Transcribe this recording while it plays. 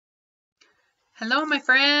Hello, my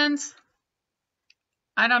friends.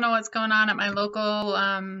 I don't know what's going on at my local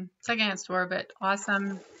secondhand store, but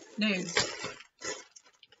awesome news.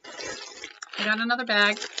 I got another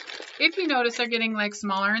bag. If you notice, they're getting like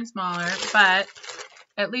smaller and smaller, but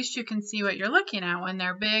at least you can see what you're looking at. When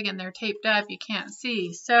they're big and they're taped up, you can't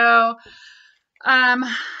see. So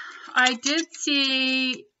I did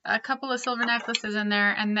see a couple of silver necklaces in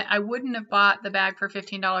there, and I wouldn't have bought the bag for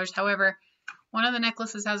 $15. However, one of the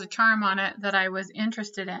necklaces has a charm on it that I was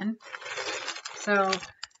interested in. So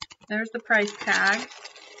there's the price tag.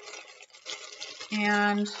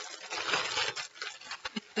 And it's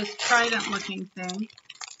this Trident looking thing.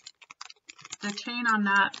 The chain on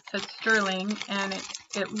that says sterling, and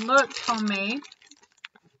it looks homemade.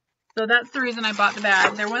 So that's the reason I bought the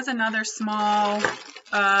bag. There was another small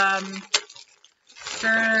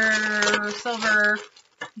silver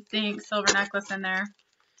necklace in there.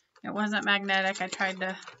 It wasn't magnetic. I tried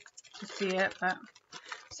to see it, but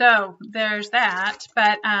so there's that.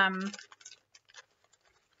 But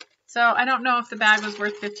so I don't know if the bag was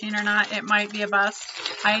worth $15 or not. It might be a bust.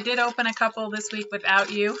 I did open a couple this week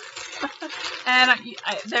without you, and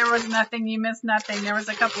there was nothing. You missed nothing. There was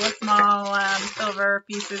a couple of small silver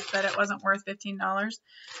pieces, but it wasn't worth $15.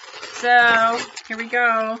 So here we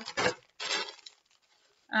go.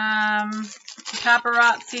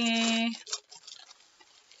 Paparazzi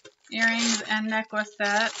earrings and necklace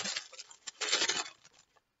set.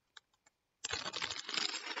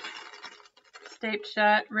 Taped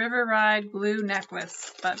shut River Ride blue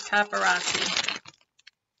necklace, but paparazzi.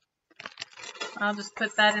 I'll just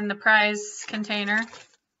put that in the prize container.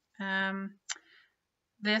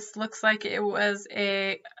 This looks like it was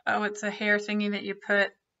it's a hair thingy that you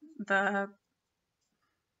put the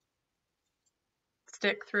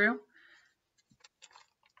stick through.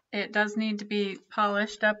 It does need to be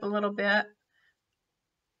polished up a little bit.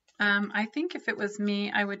 I think if it was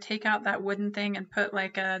me, I would take out that wooden thing and put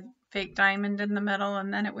like a fake diamond in the middle,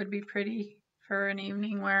 and then it would be pretty for an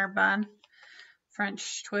evening wear bun,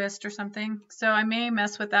 French twist or something. So I may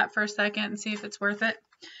mess with that for a second and see if it's worth it,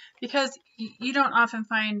 because you don't often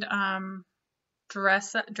find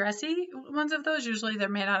dressy ones of those. Usually they're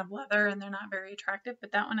made out of leather and they're not very attractive,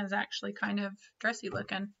 but that one is actually kind of dressy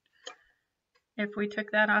looking. If we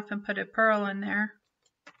took that off and put a pearl in there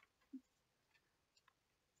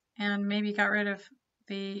and maybe got rid of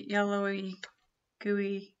the yellowy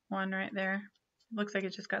gooey one right there. Looks like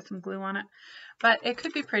it just got some glue on it, but it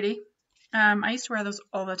could be pretty. I used to wear those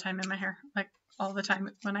all the time in my hair, like all the time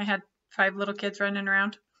when I had 5 little kids running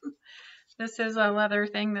around. This is a leather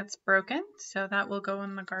thing that's broken, so that will go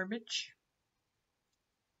in the garbage.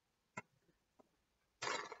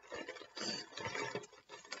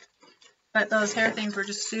 But those hair things were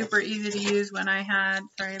just super easy to use when I had,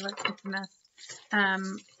 sorry, let's get the mess.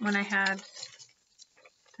 When I had,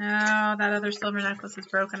 oh, that other silver necklace is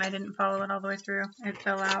broken. I didn't follow it all the way through. It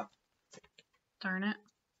fell out. Darn it.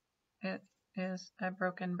 It is a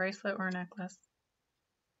broken bracelet or necklace.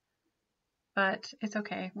 But it's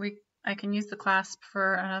okay. I can use the clasp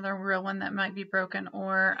for another real one that might be broken,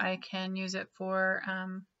 or I can use it for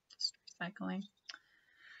just recycling.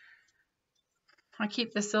 I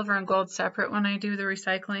keep the silver and gold separate when I do the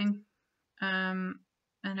recycling. And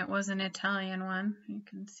it was an Italian one. You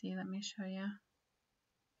can see, let me show you.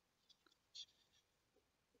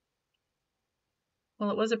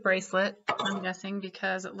 Well, it was a bracelet, I'm guessing,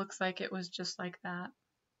 because it looks like it was just like that.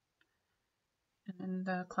 And then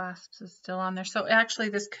the clasps is still on there. So actually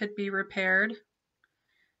this could be repaired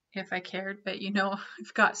if I cared, but you know,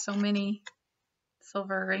 I've got so many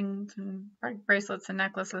silver rings and bracelets and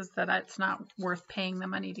necklaces that it's not worth paying the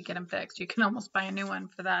money to get them fixed. You can almost buy a new one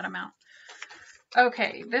for that amount.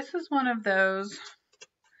 Okay, this is one of those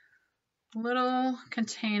little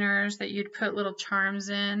containers that you'd put little charms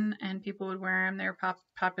in and people would wear them. They're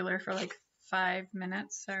popular for like 5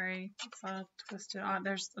 minutes. Sorry, it's all twisted on.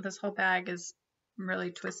 This whole bag is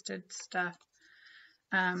really twisted stuff.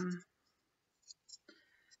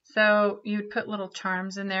 So you'd put little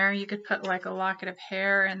charms in there. You could put like a locket of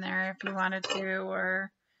hair in there if you wanted to,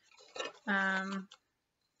 or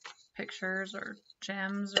pictures or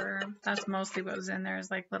gems, or that's mostly what was in there,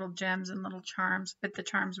 is like little gems and little charms, but the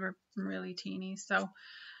charms were really teeny. So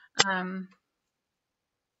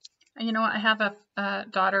you know what, I have a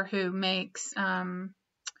daughter who makes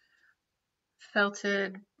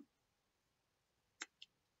felted,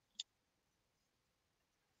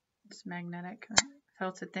 it's magnetic,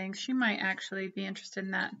 felted things. She might actually be interested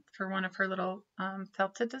in that for one of her little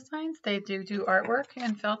felted designs. They do artwork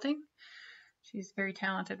and felting. She's very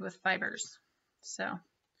talented with fibers. So, all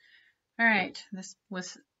right, this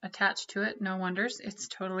was attached to it. No wonders. It's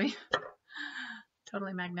totally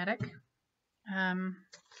totally magnetic.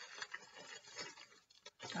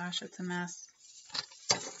 Gosh, it's a mess.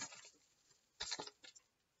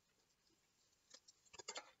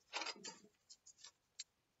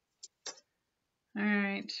 All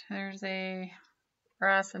right, there's a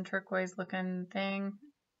brass and turquoise looking thing,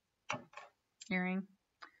 earring.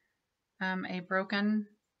 A broken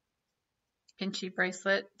pinchy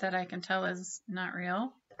bracelet that I can tell is not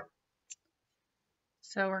real.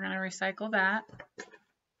 So we're going to recycle that.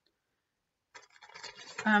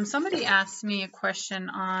 Somebody asked me a question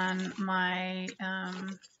on my,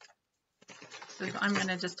 so I'm going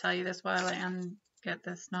to just tell you this while I get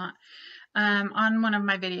this knot. On one of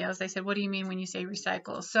my videos, they said, what do you mean when you say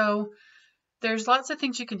recycle? So there's lots of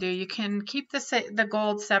things you can do. You can keep the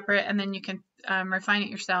gold separate, and then you can refine it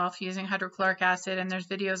yourself using hydrochloric acid, and there's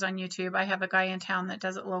videos on YouTube. I have a guy in town that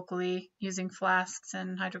does it locally using flasks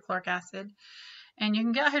and hydrochloric acid. And you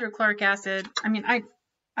can get hydrochloric acid. I mean, I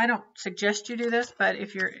don't suggest you do this, but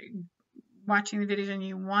if you're watching the videos and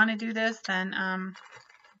you want to do this, then I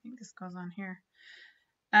think this goes on here.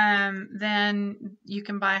 Then you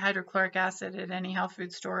can buy hydrochloric acid at any health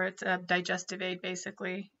food store. It's a digestive aid,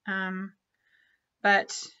 basically.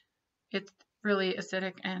 But it's really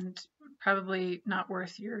acidic and probably not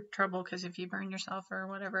worth your trouble, because if you burn yourself or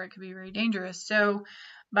whatever, it could be very dangerous. So,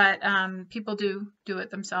 but people do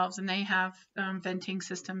it themselves, and they have venting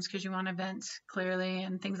systems because you want to vent clearly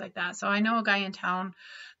and things like that. So I know a guy in town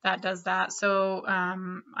that does that. So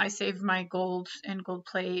I saved my gold and gold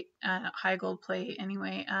plate, high gold plate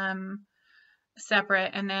anyway,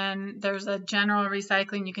 separate. And then there's a general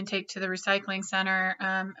recycling you can take to the recycling center.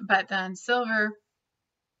 But then silver,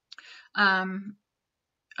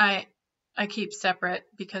 I keep separate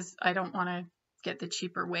because I don't want to get the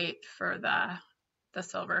cheaper weight for the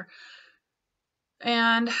silver.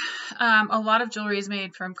 And a lot of jewelry is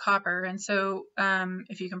made from copper, and so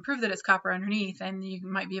if you can prove that it's copper underneath, then you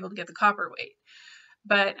might be able to get the copper weight.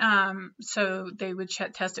 But so they would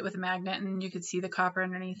test it with a magnet, and you could see the copper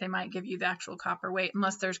underneath. They might give you the actual copper weight,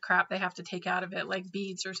 unless there's crap they have to take out of it, like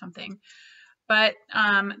beads or something. But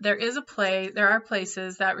there are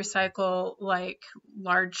places that recycle like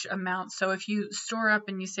large amounts. So if you store up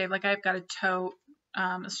and you save, like I've got a tote,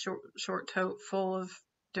 a short tote full of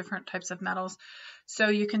different types of metals. So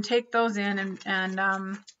you can take those in,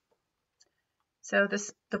 and so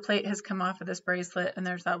the plate has come off of this bracelet, and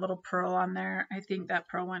there's that little pearl on there. I think that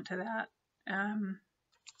pearl went to that.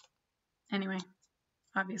 Anyway,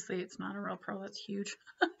 obviously it's not a real pearl. It's huge.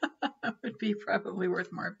 It would be probably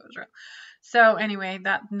worth more if it was real. So anyway,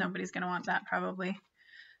 that nobody's going to want that probably.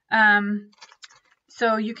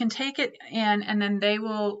 So you can take it in, and then they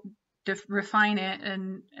will refine it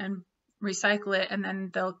and recycle it, and then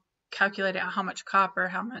they'll calculate out how much copper,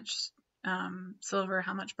 how much silver,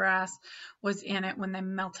 how much brass was in it when they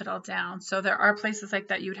melt it all down. So there are places like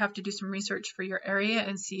that. You would have to do some research for your area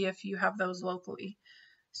and see if you have those locally.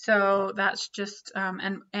 So that's just,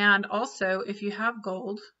 and also if you have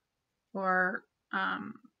gold or,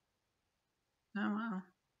 oh wow.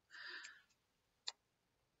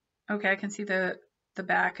 Okay, I can see the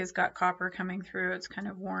back has got copper coming through. It's kind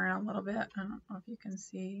of worn a little bit. I don't know if you can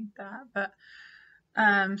see that, but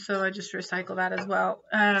so I just recycle that as well.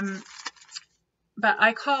 But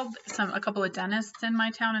I called a couple of dentists in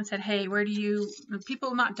my town and said, hey, where do you,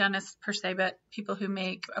 people, not dentists per se, but people who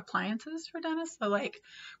make appliances for dentists, so like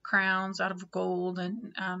crowns out of gold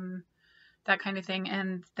and that kind of thing.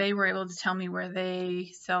 And they were able to tell me where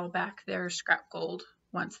they sell back their scrap gold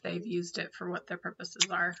once they've used it for what their purposes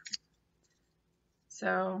are.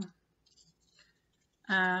 So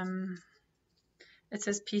it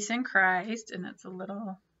says peace in Christ, and it's a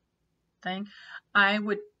little thing. I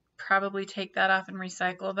would probably take that off and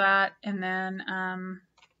recycle that, and then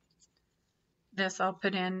this I'll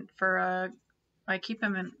put in for I keep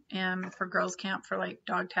them in for girls camp for like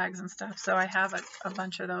dog tags and stuff, so I have a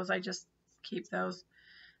bunch of those. I just keep those.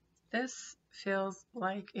 This feels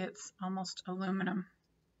like it's almost aluminum.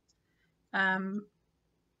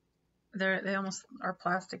 They almost are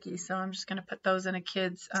plasticky, so I'm just going to put those in a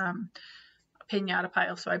kid's piñata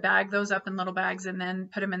pile. So I bag those up in little bags and then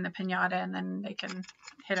put them in the piñata, and then they can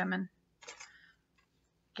hit them and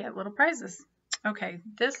get little prizes. Okay,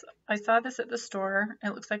 I saw this at the store.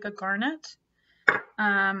 It looks like a garnet,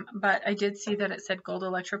 but I did see that it said gold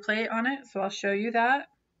electroplate on it, so I'll show you that.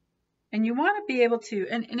 And you want to be able to,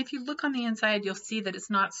 and if you look on the inside, you'll see that it's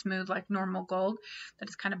not smooth like normal gold, that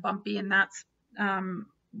it's kind of bumpy, and that's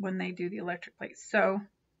when they do the electric plate. So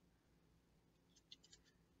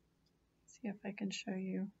see if I can show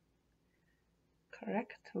you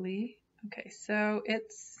correctly. Okay, so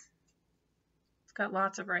it's got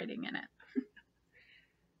lots of writing in it.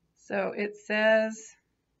 So it says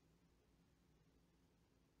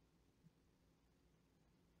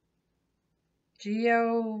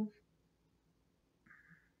Geo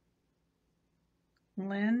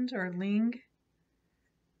Lind or Ling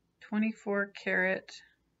 24 karat.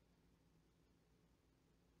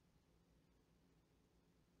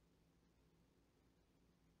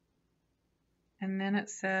 And then it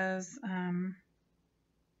says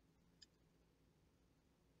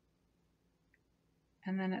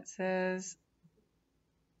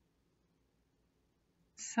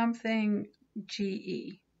something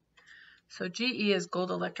GE. So GE is gold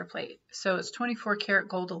electroplate. So it's 24 karat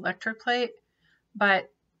gold electroplate, but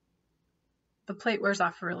the plate wears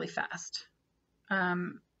off really fast.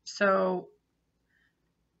 So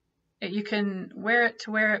you can wear it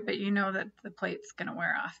to wear it, but you know that the plate's going to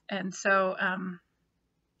wear off. And so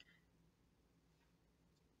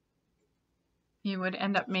you would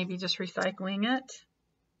end up maybe just recycling it.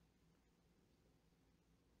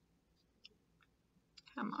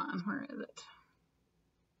 Come on, where is it?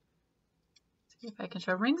 See if I can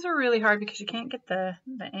show. Rings are really hard because you can't get the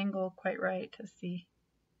angle quite right to see.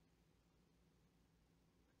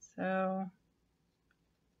 So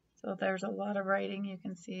there's a lot of writing you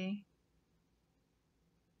can see.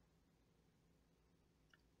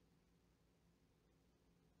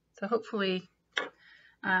 So hopefully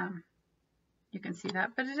you can see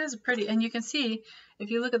that, but it is pretty, and you can see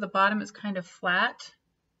if you look at the bottom, it's kind of flat,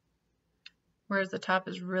 whereas the top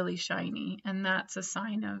is really shiny, and that's a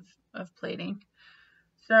sign of plating.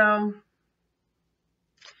 So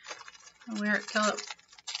I'll wear it till it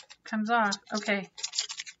comes off. Okay,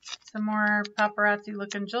 some more paparazzi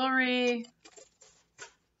looking jewelry.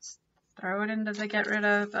 Throw it into the get rid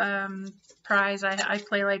of prize. I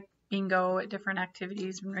play like bingo at different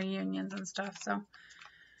activities and reunions and stuff, so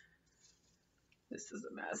this is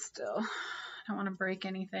a mess still. I don't want to break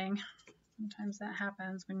anything. Sometimes that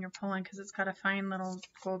happens when you're pulling because it's got a fine little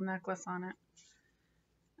gold necklace on it.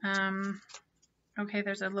 Okay,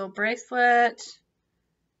 there's a little bracelet,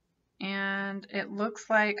 and it looks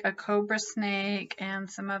like a cobra snake and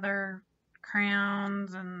some other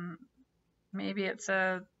crowns, and maybe it's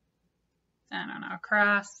a, I don't know, a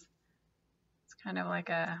cross. It's kind of like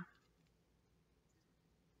a,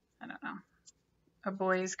 I don't know, a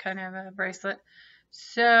boy's kind of a bracelet.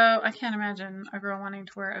 So I can't imagine a girl wanting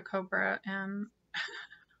to wear a cobra, and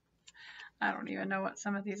I don't even know what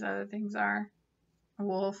some of these other things are. A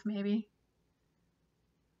wolf, maybe.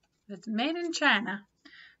 It's made in China.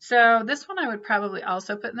 So this one I would probably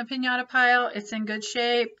also put in the piñata pile. It's in good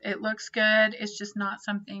shape. It looks good. It's just not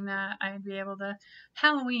something that I'd be able to.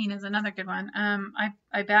 Halloween is another good one.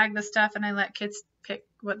 I bag the stuff and I let kids pick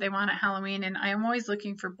what they want at Halloween, and I am always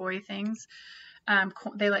looking for boy things.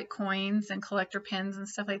 They like coins and collector pins and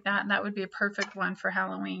stuff like that, and that would be a perfect one for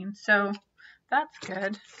Halloween. So that's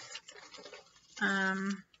good.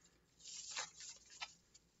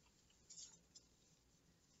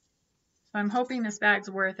 So I'm hoping this bag's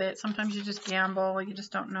worth it. Sometimes you just gamble, you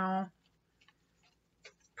just don't know.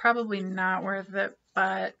 Probably not worth it,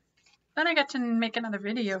 but then I got to make another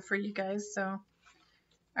video for you guys, so. All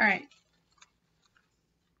right.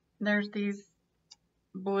 There's these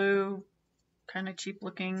blue, kind of cheap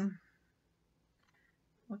looking,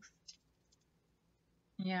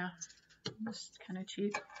 yeah, just kind of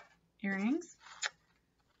cheap earrings.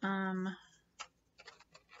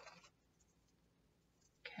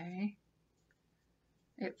 Okay.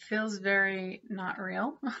 It feels very not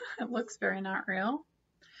real. It looks very not real.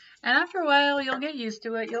 And after a while, you'll get used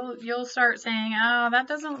to it. You'll start saying, oh, that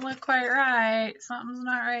doesn't look quite right. Something's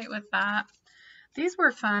not right with that. These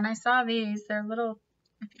were fun. I saw these. They're little,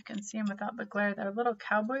 if you can see them without the glare, they're little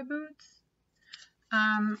cowboy boots.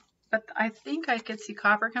 But I think I could see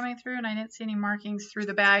copper coming through, and I didn't see any markings through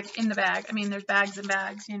the bag, in the bag. I mean, there's bags and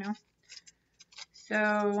bags, you know.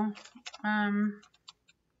 So,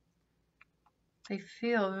 they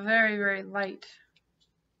feel very, very light.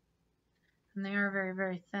 And they are very,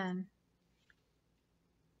 very thin.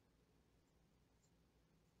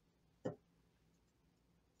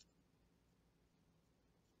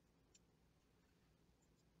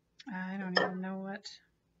 I don't even know what.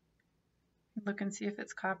 Look and see if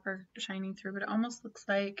it's copper shining through, but it almost looks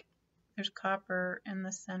like there's copper in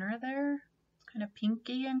the center there. It's kind of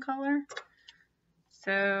pinky in color.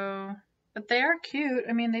 So, but they are cute.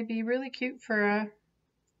 I mean, they'd be really cute for a,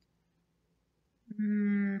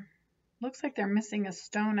 looks like they're missing a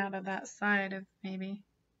stone out of that side of maybe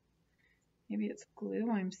it's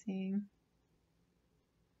glue I'm seeing.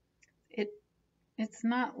 It's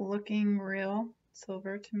not looking real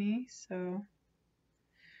silver to me, so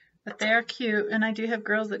But they are cute, and I do have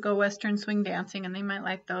girls that go Western swing dancing, and they might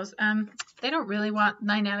like those. They don't really want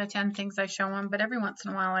 9 out of 10 things I show them, but every once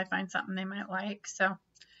in a while I find something they might like, so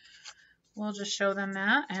we'll just show them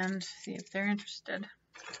that and see if they're interested.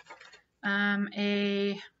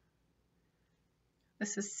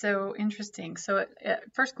 This is so interesting. So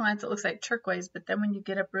at first glance, it looks like turquoise, but then when you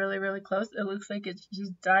get up really, really close, it looks like it's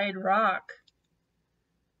just dyed rock.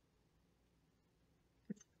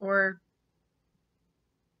 Or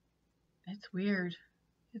it's weird.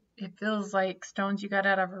 It feels like stones you got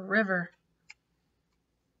out of a river.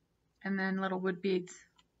 And then little wood beads.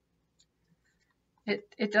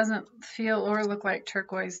 It doesn't feel or look like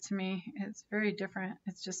turquoise to me. It's very different.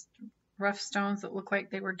 It's just rough stones that look like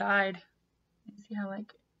they were dyed. You see how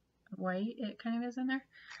like white it kind of is in there?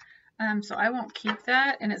 So I won't keep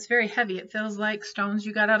that, and it's very heavy. It feels like stones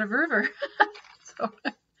you got out of a river. So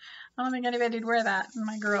I don't think anybody'd wear that,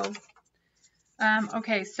 my girls.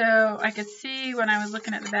 Okay, so I could see when I was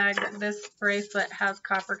looking at the bag that this bracelet has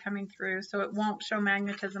copper coming through, so it won't show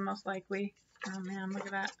magnetism most likely. Oh man, look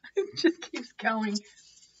at that. It just keeps going.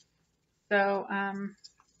 So, let's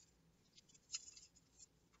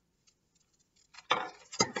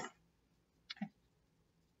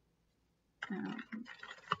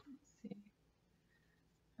see.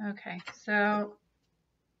 Okay, so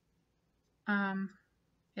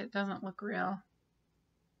it doesn't look real.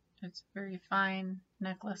 It's a very fine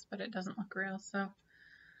necklace, but it doesn't look real, so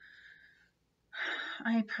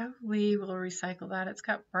I probably will recycle that. It's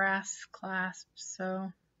got brass clasps, so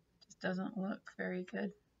it just doesn't look very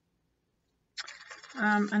good.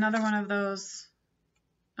 Another one of those,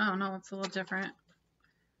 oh no, it's a little different.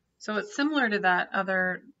 So it's similar to that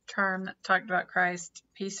other charm that talked about Christ,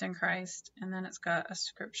 peace in Christ, and then it's got a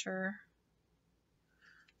scripture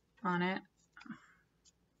on it.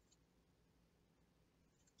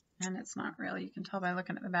 And it's not real. You can tell by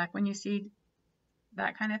looking at the back. When you see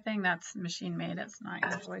that kind of thing, that's machine made. It's not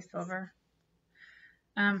usually silver.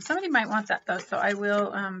 Somebody might want that though, so I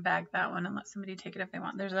will bag that one and let somebody take it if they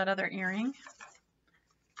want. There's that other earring.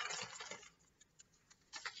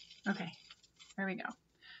 Okay, there we go.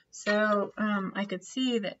 So I could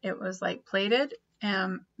see that it was like plated,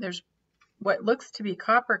 and there's what looks to be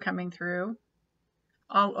copper coming through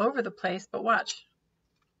all over the place, but watch.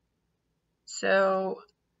 So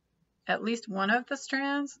at least one of the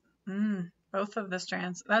strands, both of the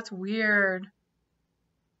strands, that's weird.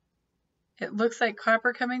 It looks like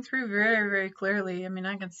copper coming through very, very clearly. I mean,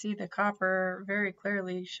 I can see the copper very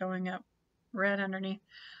clearly showing up red underneath,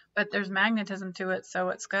 but there's magnetism to it, so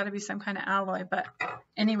it's got to be some kind of alloy. But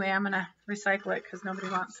anyway, I'm going to recycle it because nobody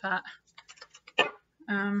wants that.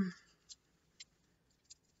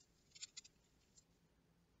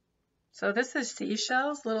 So this is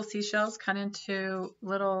seashells, little seashells cut into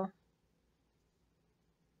little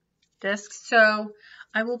discs. So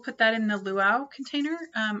I will put that in the luau container.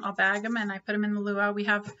 I'll bag them and I put them in the luau. We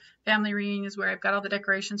have family reunions where I've got all the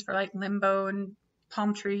decorations for like limbo and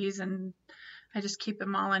palm trees, and I just keep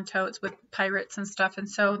them all in totes with pirates and stuff. And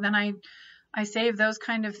so then I save those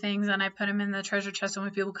kind of things and I put them in the treasure chest, and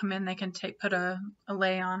when people come in, they can put a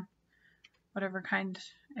lei on, whatever kind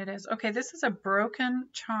it is. Okay, this is a broken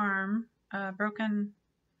charm, broken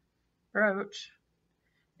brooch.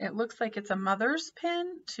 It looks like it's a mother's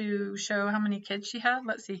pin to show how many kids she had.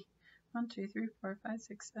 Let's see. 1, 2, 3, 4, 5,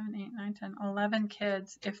 6, 7, 8, 9, 10, 11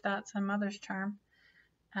 kids, if that's a mother's charm.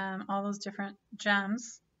 All those different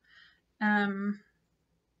gems.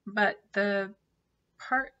 But the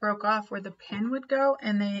part broke off where the pin would go,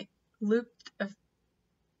 and they looped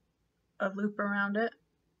a loop around it.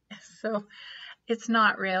 So it's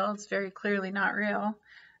not real. It's very clearly not real.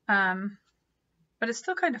 But it's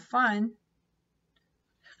still kind of fun.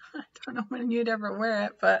 I don't know when you'd ever wear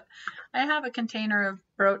it, but I have a container of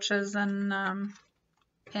brooches and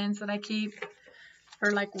pins that I keep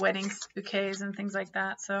for like wedding bouquets and things like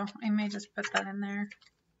that. So I may just put that in there.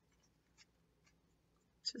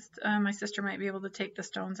 Just my sister might be able to take the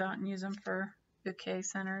stones out and use them for bouquet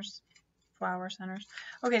centers, flower centers.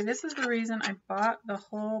 Okay, this is the reason I bought the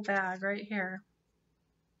whole bag right here.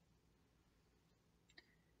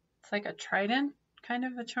 It's like a trident kind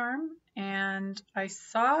of a charm, and I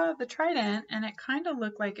saw the trident and it kind of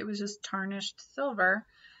looked like it was just tarnished silver.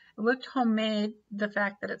 It looked homemade, the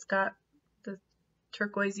fact that it's got the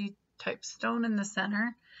turquoisey type stone in the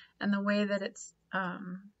center, and the way that it's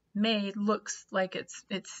made looks like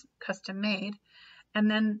it's custom made.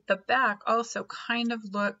 And then the back also kind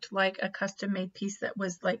of looked like a custom made piece that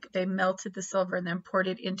was like they melted the silver and then poured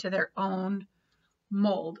it into their own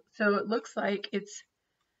mold. So it looks like it's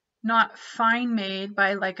not fine made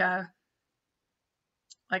by like a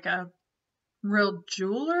real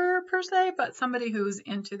jeweler per se, but somebody who's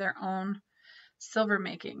into their own silver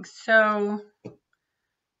making. So,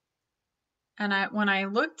 and when I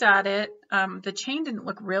looked at it, the chain didn't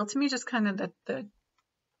look real to me, just kind of the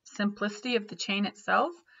simplicity of the chain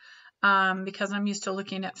itself, because I'm used to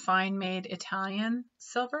looking at fine made Italian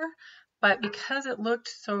silver, but because it looked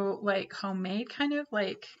so like homemade, kind of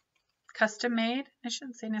like custom made, I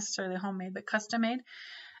shouldn't say necessarily homemade, but custom made.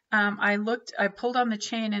 I pulled on the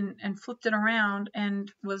chain and flipped it around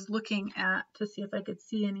and was looking to see if I could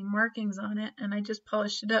see any markings on it, and I just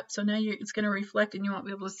polished it up. So now it's going to reflect and you won't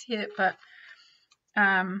be able to see it, but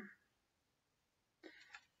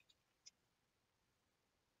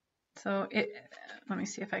so let me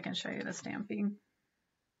see if I can show you the stamping.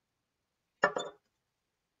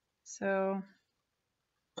 So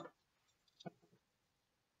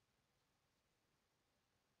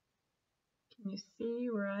can you see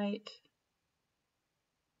right?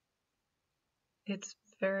 It's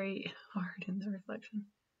very hard in the reflection.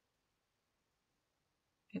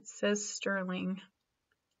 It says sterling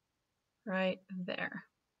right there.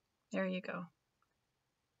 There you go.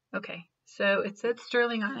 Okay, so it said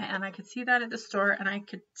sterling on it, and I could see that at the store, and I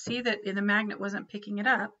could see that the magnet wasn't picking it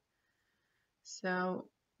up. So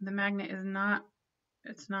the magnet is not,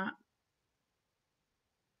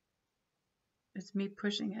 it's me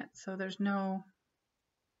pushing it. So there's no,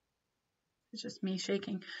 it's just me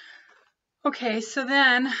shaking. Okay, so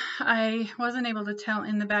then I wasn't able to tell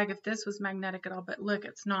in the bag if this was magnetic at all, but look,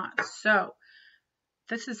 it's not. So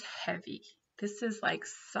this is heavy. This is like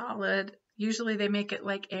solid. Usually they make it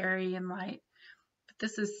like airy and light, but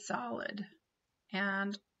this is solid.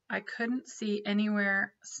 And I couldn't see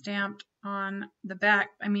anywhere stamped on the back.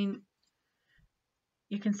 I mean,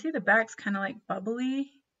 you can see the back's kind of like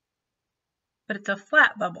bubbly, but it's a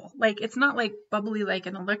flat bubble. Like, it's not like bubbly like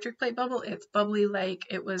an electric plate bubble. It's bubbly like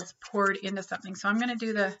it was poured into something. So I'm going to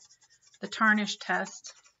do the tarnish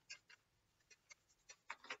test.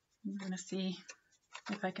 I'm going to see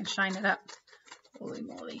if I can shine it up. Holy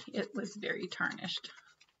moly, it was very tarnished.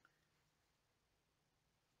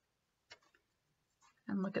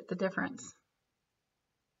 And look at the difference.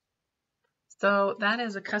 So that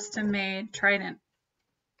is a custom made Trident.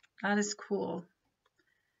 That is cool.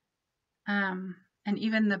 And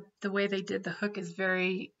even the way they did the hook is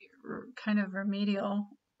very kind of remedial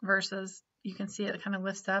versus, you can see it kind of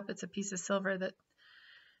lifts up. It's a piece of silver that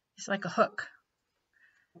is like a hook.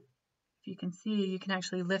 If you can see, you can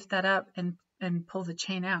actually lift that up and pull the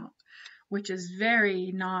chain out, which is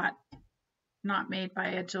very not made by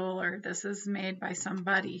a jeweler. This is made by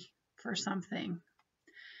somebody for something.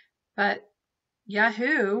 But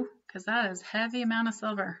yahoo, because that is a heavy amount of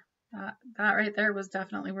silver. That right there was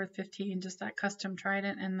definitely worth 15, just that custom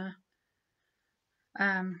Trident and the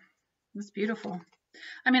it's beautiful.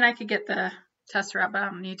 I mean, I could get the tester out, but I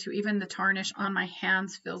don't need to. Even the tarnish on my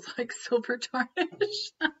hands feels like silver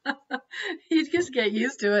tarnish. You just get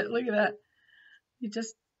used to it. Look at that. You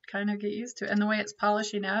just kind of get used to it. And the way it's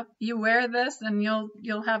polishing up, you wear this and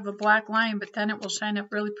you'll have a black line, but then it will shine up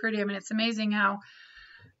really pretty. I mean, it's amazing how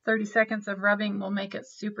 30 seconds of rubbing will make it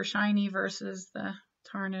super shiny versus the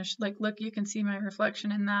tarnish. Like, look, you can see my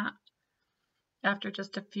reflection in that after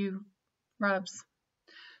just a few rubs.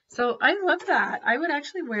 So I love that. I would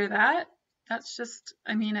actually wear that. That's just,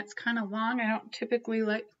 I mean, it's kind of long. I don't typically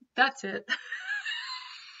like, that's it.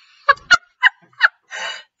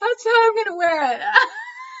 That's how I'm going to wear it.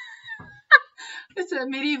 It's a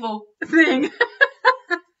medieval thing. That's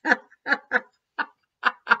it.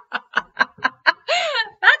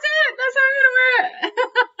 That's how I'm going to wear it.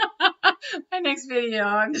 My next video,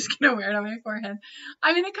 I'm just going to wear it on my forehead.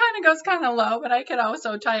 I mean, it kind of goes kind of low, but I could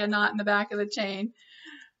also tie a knot in the back of the chain.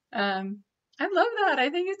 I love that. I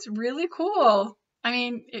think it's really cool. I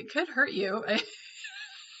mean, it could hurt you.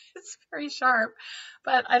 It's very sharp,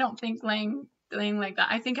 but I don't think laying like that.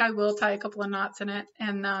 I think I will tie a couple of knots in it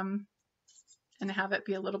and have it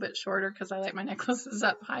be a little bit shorter because I like my necklaces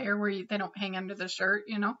up higher where they don't hang under the shirt,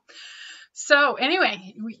 you know. So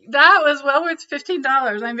anyway, that was well worth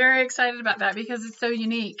 $15. I'm very excited about that because it's so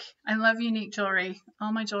unique. I love unique jewelry.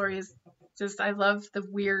 All my jewelry is just, I love the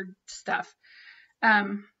weird stuff.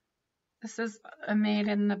 This is made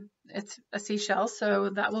in it's a seashell,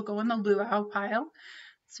 so that will go in the luau pile.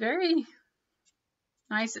 It's very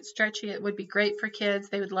nice. It's stretchy. It would be great for kids.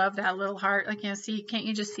 They would love that little heart. Like, you know, see, can't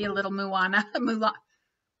you just see a little Moana?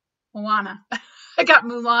 Moana. I got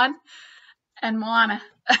Mulan and Moana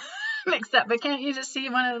mixed up, but can't you just see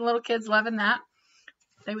one of the little kids loving that?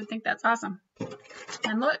 They would think that's awesome.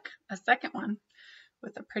 And look, a second one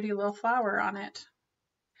with a pretty little flower on it.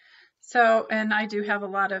 So, and I do have a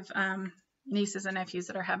lot of nieces and nephews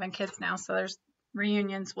that are having kids now, so there's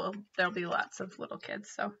reunions. There'll be lots of little kids.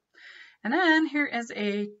 So, and then here is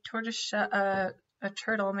a tortoise shell, a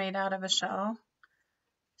turtle made out of a shell.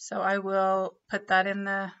 So I will put that in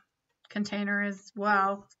the container as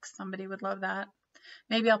well. Somebody would love that.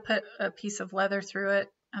 Maybe I'll put a piece of leather through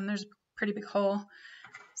it, and there's a pretty big hole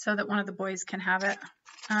so that one of the boys can have it.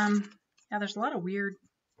 Yeah, there's a lot of weird,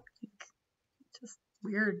 just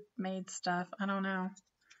weird made stuff. I don't know.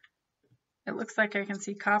 It looks like I can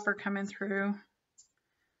see copper coming through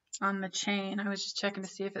on the chain. I was just checking to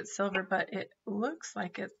see if it's silver, but it looks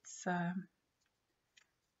like it's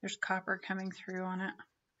there's copper coming through on it.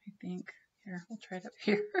 I think. Here, we'll try it up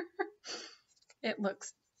here. It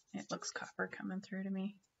looks copper coming through to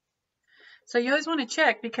me. So you always want to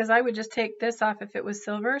check, because I would just take this off if it was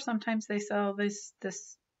silver. Sometimes they sell this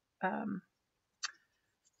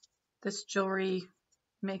jewelry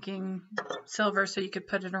making silver, so you could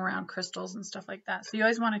put it around crystals and stuff like that. So you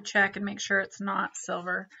always want to check and make sure it's not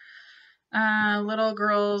silver. Little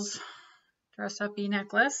girl's dress-up-y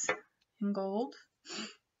necklace in gold.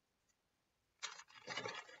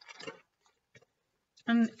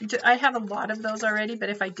 And I have a lot of those already, but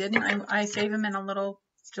if I didn't, I save them in a little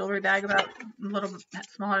jewelry bag about a little bit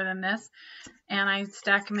smaller than this, and I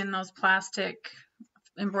stack them in those plastic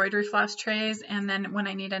embroidery floss trays, and then when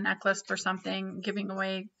I need a necklace for something, giving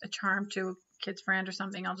away a charm to a kid's friend or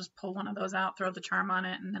something, I'll just pull one of those out, throw the charm on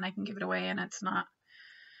it, and then I can give it away, and it's not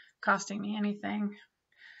costing me anything.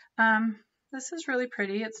 This is really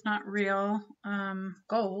pretty. It's not real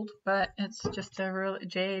gold, but it's just a real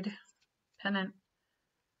jade pendant.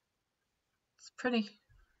 It's pretty.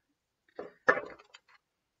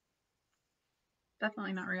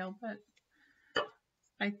 Definitely not real, but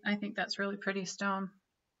I think that's really pretty stone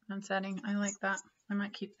and setting. I like that. I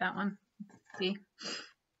might keep that one. See,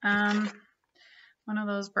 one of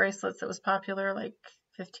those bracelets that was popular like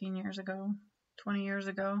 15 years ago, 20 years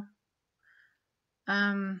ago.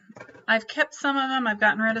 I've kept some of them. I've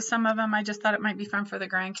gotten rid of some of them. I just thought it might be fun for the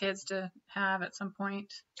grandkids to have at some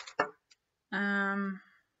point.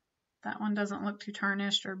 That one doesn't look too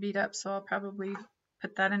tarnished or beat up, so I'll probably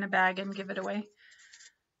put that in a bag and give it away.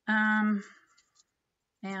 And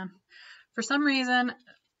for some reason,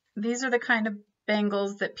 these are the kind of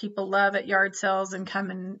bangles that people love at yard sales and come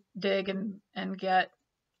and dig and get.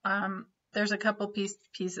 There's a couple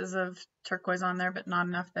pieces of turquoise on there, but not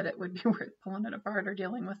enough that it would be worth pulling it apart or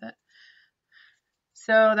dealing with it.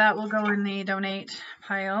 So that will go in the donate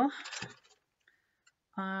pile.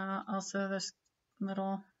 Also, this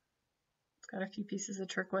little, it's got a few pieces of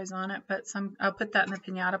turquoise on it, but I'll put that in the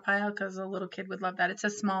piñata pile because a little kid would love that. It's a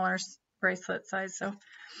smaller bracelet size. So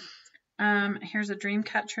here's a dream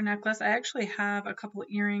catcher necklace. I actually have a couple of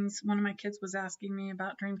earrings. One of my kids was asking me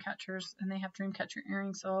about dream catchers, and they have dream catcher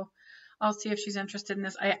earrings, so I'll see if she's interested in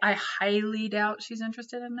this. I highly doubt she's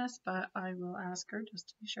interested in this, but I will ask her just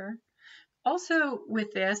to be sure. Also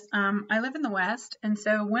with this, I live in the West, and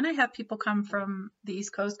so when I have people come from the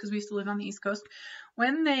East Coast, because we used to live on the East Coast,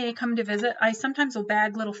 when they come to visit, I sometimes will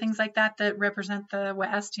bag little things like that represent the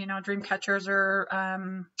West, you know, dream catchers or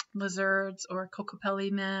lizards or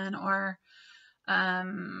cocopelli men or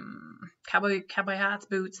cowboy hats,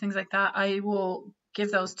 boots, things like that. I will give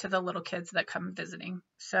those to the little kids that come visiting.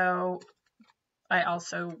 So I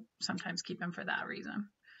also sometimes keep them for that reason.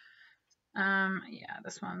 Yeah,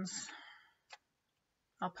 this one's,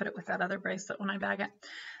 I'll put it with that other bracelet when I bag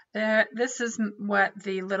it. This is what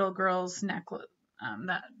the little girl's necklace,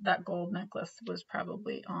 that gold necklace was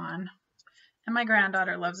probably on. And my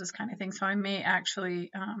granddaughter loves this kind of thing, so I may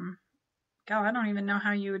actually, God, I don't even know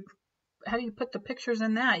how you put the pictures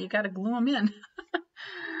in that. You got to glue them in.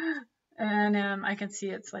 And I can see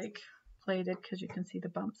it's like plated because you can see the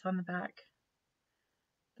bumps on the back.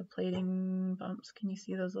 The plating bumps. Can you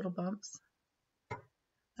see those little bumps?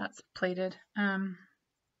 That's plated.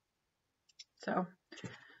 So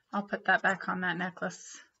I'll put that back on that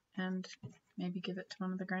necklace and maybe give it to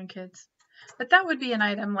one of the grandkids. But that would be an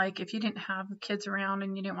item, like if you didn't have kids around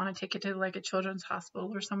and you didn't want to take it to like a children's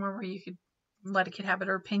hospital or somewhere where you could let a kid have it,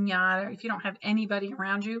 or a piñata, or if you don't have anybody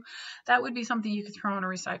around you, that would be something you could throw in a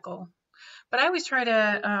recycle. But I always try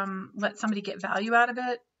to let somebody get value out of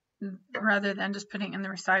it rather than just putting it in the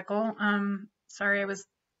recycle. Sorry, I was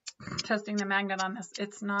testing the magnet on this.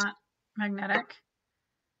 It's not magnetic.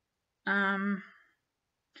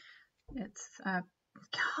 It's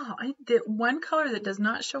the one color that does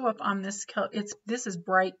not show up on this color. This is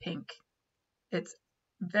bright pink. It's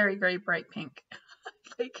very, very bright pink.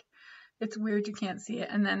 Like, it's weird you can't see it.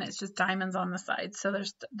 And then it's just diamonds on the side. So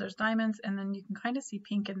there's diamonds, and then you can kind of see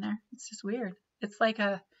pink in there. It's just weird. It's like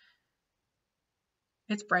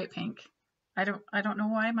it's bright pink. I don't know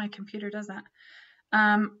why my computer does that.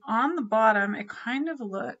 On the bottom, it kind of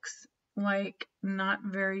looks like not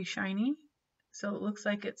very shiny. So it looks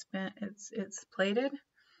like it's plated.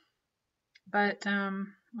 But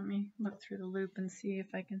let me look through the loop and see if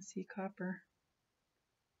I can see copper.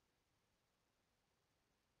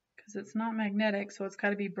 Because it's not magnetic, so it's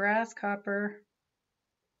got to be brass, copper.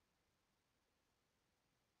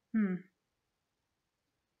 And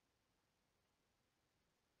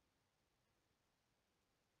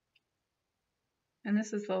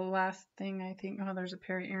this is the last thing, I think. Oh, there's a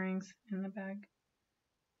pair of earrings in the bag.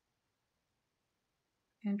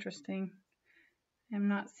 Interesting. I'm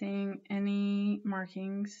not seeing any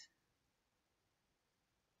markings.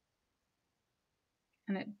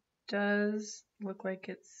 And it does look like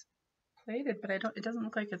it's plated, but it doesn't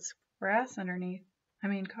look like it's brass underneath. I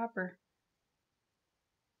mean copper.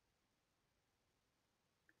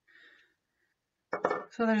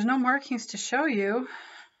 So there's no markings to show you.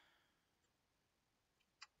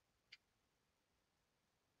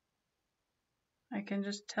 I can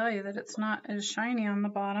just tell you that it's not as shiny on the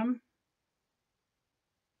bottom.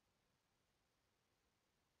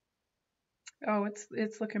 Oh,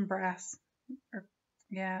 it's looking brass. Or,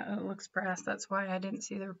 yeah, it looks brass. That's why I didn't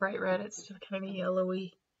see the bright red. It's just kind of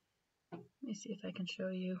yellowy. Let me see if I can show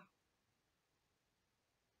you.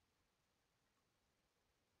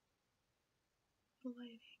 The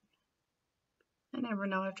lighting. I never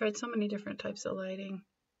know. I've tried so many different types of lighting.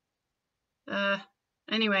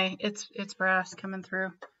 Anyway, it's brass coming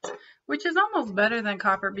through, which is almost better than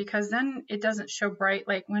copper because then it doesn't show bright.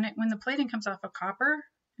 Like when the plating comes off of copper,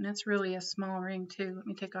 and it's really a small ring too. Let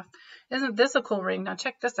me take off. Isn't this a cool ring? Now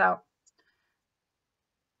check this out.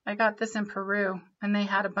 I got this in Peru, and they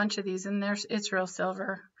had a bunch of these, and it's real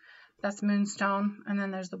silver. That's moonstone, and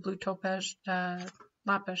then there's the blue topaz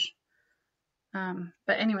lapis.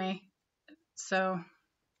 But anyway, so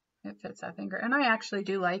it fits that finger, and I actually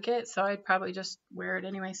do like it, so I'd probably just wear it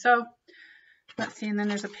anyway. So let's see, and then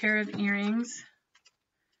there's a pair of earrings.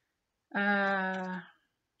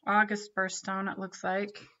 August birthstone, it looks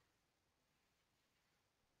like.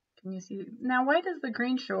 Can you see? Now, why does the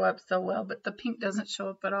green show up so well, but the pink doesn't show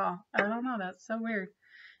up at all? I don't know. That's so weird.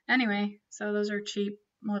 Anyway, so those are cheap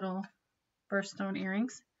little birthstone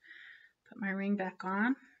earrings. Put my ring back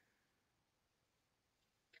on.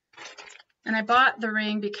 And I bought the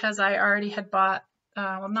ring because I already had bought,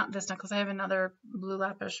 well, not this necklace. I have another blue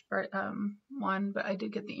lapis one, but I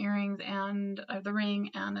did get the earrings and the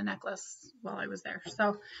ring and a necklace while I was there.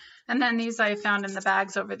 So, and then these I found in the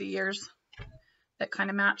bags over the years that kind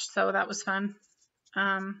of matched, so that was fun.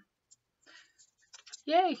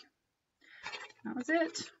 Yay, that was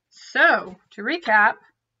it. So to recap,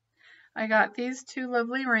 I got these two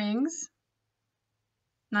lovely rings.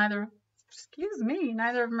 Neither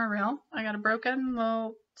of them are real. I got a broken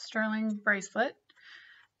little sterling bracelet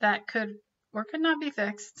that could or could not be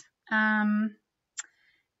fixed. And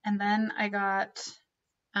then I got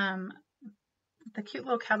the cute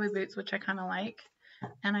little cowboy boots, which I kind of like.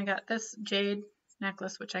 And I got this jade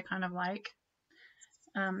necklace, which I kind of like.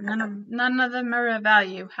 None of them are of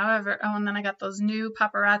value. However, oh, and then I got those new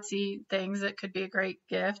paparazzi things that could be a great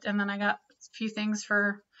gift. And then I got a few things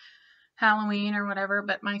for Halloween or whatever.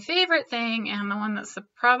 But my favorite thing, and the one that's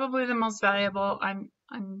probably the most valuable,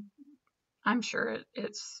 I'm sure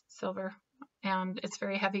it's silver, and it's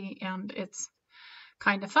very heavy, and it's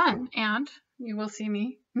kind of fun. And you will see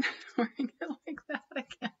me wearing it like that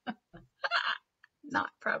again.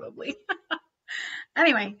 Not probably.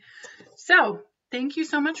 Anyway, so thank you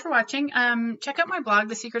so much for watching. Check out my blog,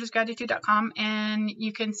 thesecretisgratitude.com, and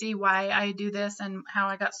you can see why I do this and how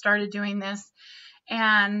I got started doing this.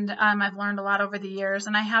 And I've learned a lot over the years,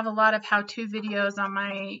 and I have a lot of how-to videos on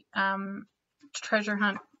my treasure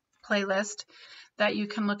hunt playlist that you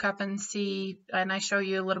can look up and see, and I show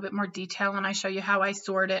you a little bit more detail, and I show you how I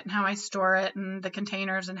sort it and how I store it and the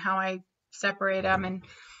containers and how I separate them, and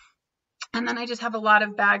then I just have a lot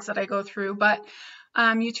of bags that I go through. But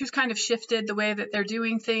YouTube's kind of shifted the way that they're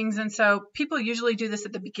doing things, and so people usually do this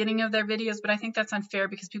at the beginning of their videos, but I think that's unfair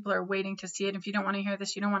because people are waiting to see it. If you don't want to hear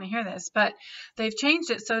this, you don't want to hear this. But they've changed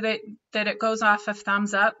it so that it goes off of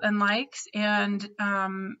thumbs up and likes, and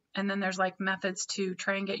then there's like methods to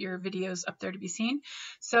try and get your videos up there to be seen.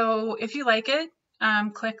 So if you like it,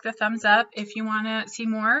 click the thumbs up. If you want to see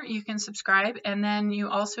more, you can subscribe, and then you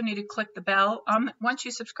also need to click the bell. Once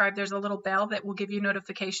you subscribe, there's a little bell that will give you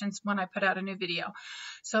notifications when I put out a new video.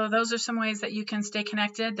 So those are some ways that you can stay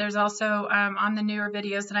connected. There's also on the newer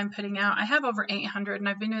videos that I'm putting out, I have over 800, and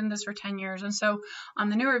I've been doing this for 10 years. And so on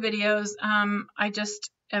the newer videos, I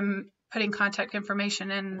just am putting contact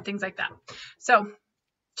information and things like that. So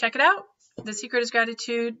check it out. The Secret is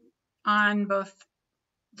Gratitude on both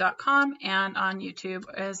 .com and on YouTube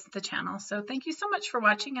is the channel. So thank you so much for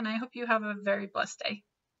watching, and I hope you have a very blessed day.